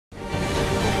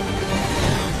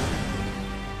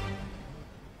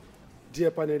dear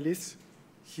panelists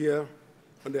here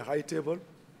on the high table,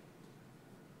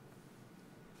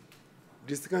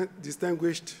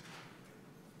 distinguished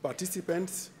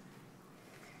participants,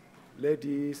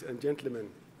 ladies and gentlemen,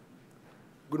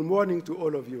 good morning to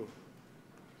all of you.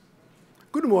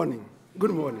 Good morning,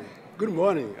 good morning, good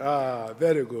morning.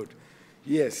 Very good.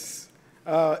 Yes,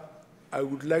 I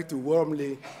would like to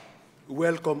warmly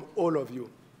welcome all of you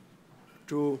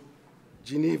to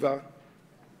Geneva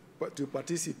to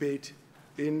participate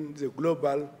in the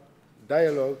global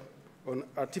dialogue on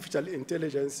artificial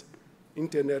intelligence,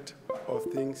 Internet of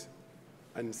Things,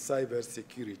 and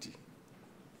cybersecurity.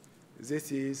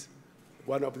 This is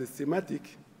one of the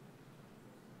thematic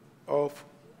of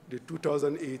the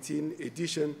 2018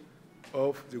 edition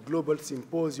of the Global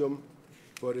Symposium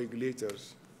for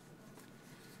Regulators.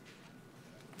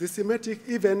 The thematic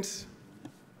events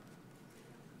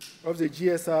of the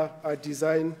GSR are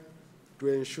designed to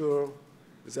ensure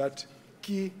that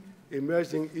key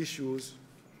emerging issues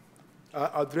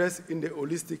are addressed in a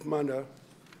holistic manner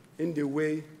in the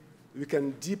way we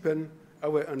can deepen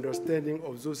our understanding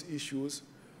of those issues,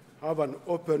 have an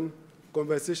open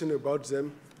conversation about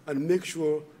them, and make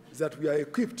sure that we are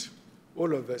equipped,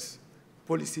 all of us,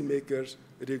 policymakers,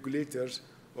 regulators,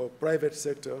 or private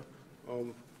sector,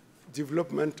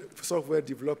 development, software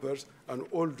developers, and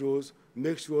all those,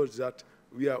 make sure that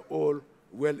we are all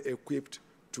well equipped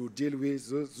to deal with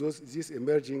these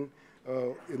emerging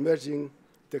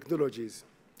technologies.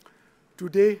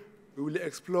 Today, we will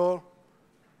explore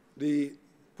the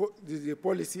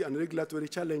policy and regulatory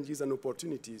challenges and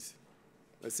opportunities.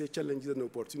 I say challenges and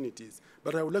opportunities,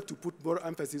 but I would like to put more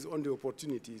emphasis on the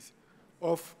opportunities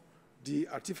of the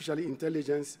artificial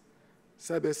intelligence,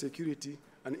 cybersecurity,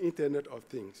 and Internet of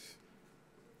Things.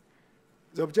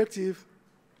 The objective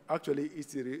actually is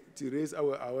to raise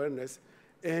our awareness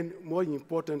and, more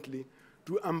importantly,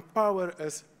 to empower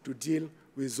us to deal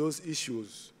with those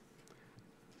issues.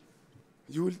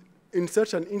 In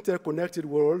such an interconnected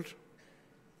world,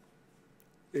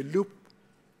 a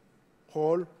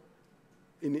loophole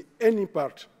in any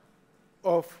part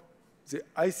of the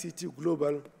ICT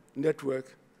global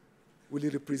network will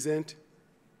represent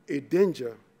a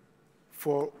danger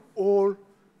for all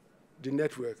the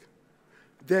network.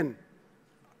 Then,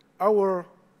 our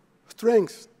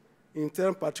strengths, in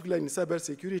terms particularly in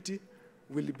cybersecurity,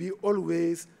 will be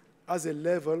always as a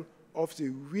level of the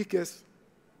weakest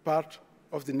part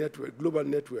of the network, global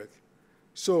network.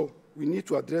 So we need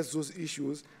to address those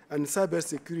issues, and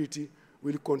cybersecurity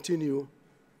will continue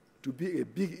to be a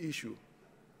big issue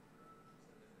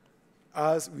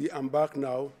as we embark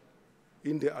now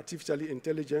in the artificial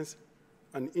intelligence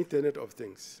and Internet of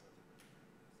Things.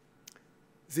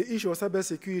 The issue of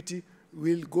cybersecurity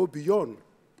will go beyond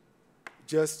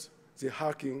just the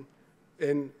hacking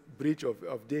and breach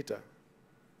of data.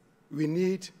 We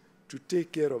need to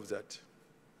take care of that.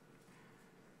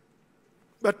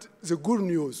 But the good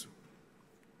news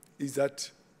is that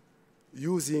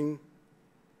using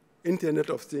Internet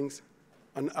of Things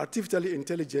and artificial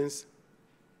intelligence,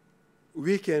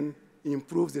 we can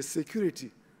improve the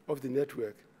security of the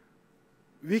network.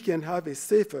 We can have a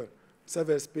safer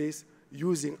cyberspace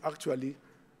using actually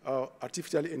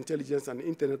artificial intelligence and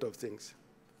Internet of Things.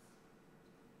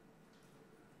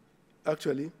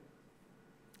 Actually,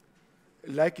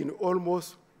 like in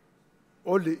almost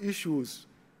all the issues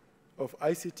of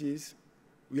ICTs,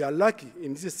 we are lucky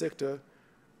in this sector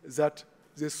that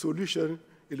the solution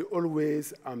is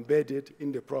always embedded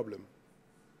in the problem.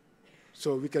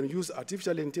 So we can use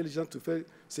artificial intelligence to fill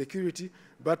security,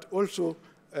 but also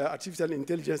artificial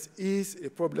intelligence is a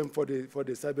problem for the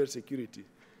cybersecurity.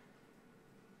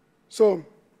 So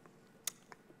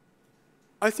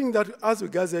I think that as we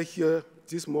gather here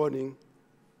this morning,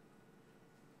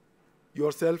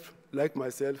 yourself, like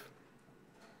myself,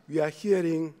 we are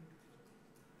hearing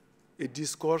a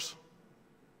discourse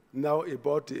now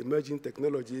about the emerging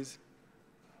technologies.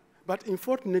 But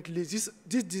unfortunately, this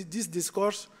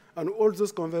discourse and all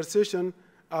those conversations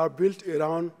are built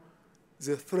around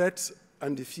the threats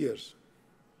and the fears.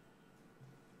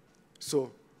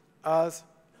 So, as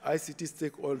ICT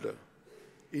stakeholder,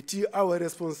 it is our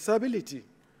responsibility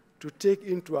to take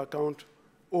into account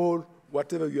all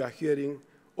whatever you are hearing,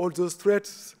 all those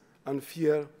threats and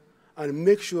fear, and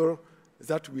make sure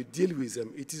that we deal with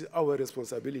them. It is our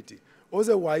responsibility.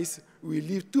 Otherwise, we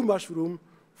leave too much room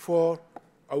for,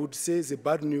 I would say, the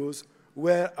bad news,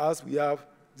 whereas we have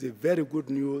the very good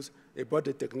news about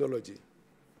the technology.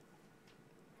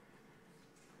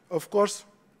 Of course,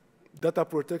 data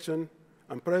protection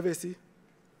and privacy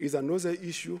is another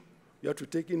issue you have to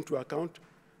take into account,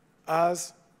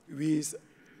 as with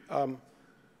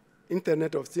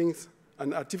Internet of Things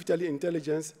and artificial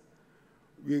intelligence,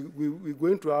 we're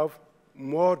going to have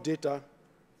more data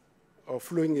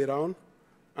flowing around,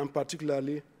 and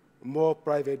particularly more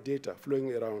private data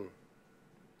flowing around.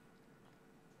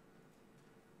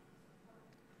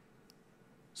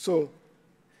 So,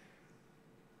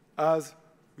 as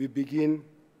we begin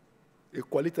a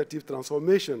qualitative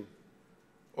transformation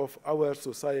of our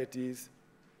societies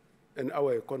and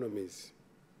our economies,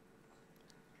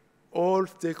 all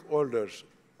stakeholders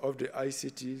of the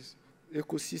ICT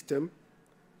ecosystem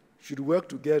should work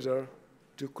together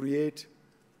to create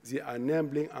the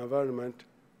enabling environment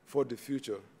for the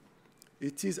future.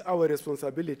 It is our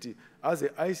responsibility as an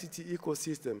ICT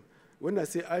ecosystem. When I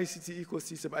say ICT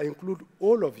ecosystem, I include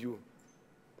all of you,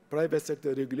 private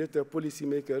sector, regulator,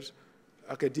 policymakers,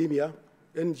 academia,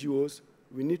 NGOs.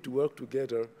 We need to work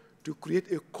together to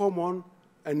create a common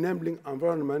enabling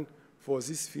environment for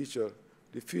this future,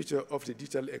 the future of the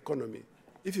digital economy.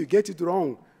 If you get it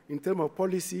wrong in terms of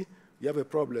policy, you have a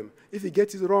problem. If you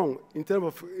get it wrong in terms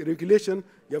of regulation,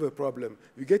 you have a problem.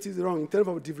 If you get it wrong in terms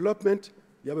of development,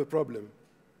 you have a problem.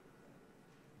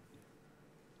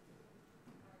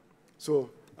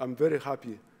 So I'm very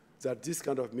happy that this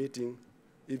kind of meeting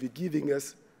is giving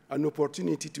us an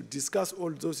opportunity to discuss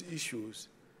all those issues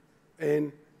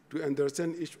and to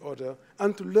understand each other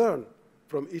and to learn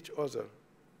from each other,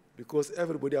 because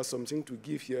everybody has something to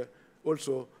give here,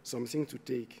 also something to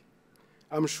take.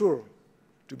 I'm sure,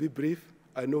 to be brief,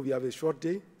 I know we have a short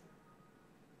day.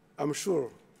 I'm sure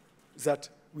that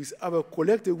with our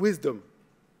collective wisdom,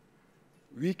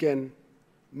 we can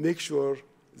make sure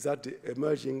that the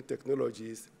emerging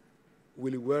technologies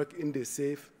will work in the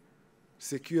safe,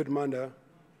 secure manner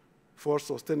for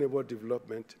sustainable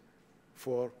development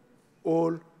for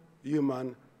all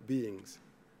human beings.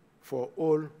 For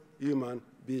all human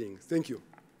beings. Thank you.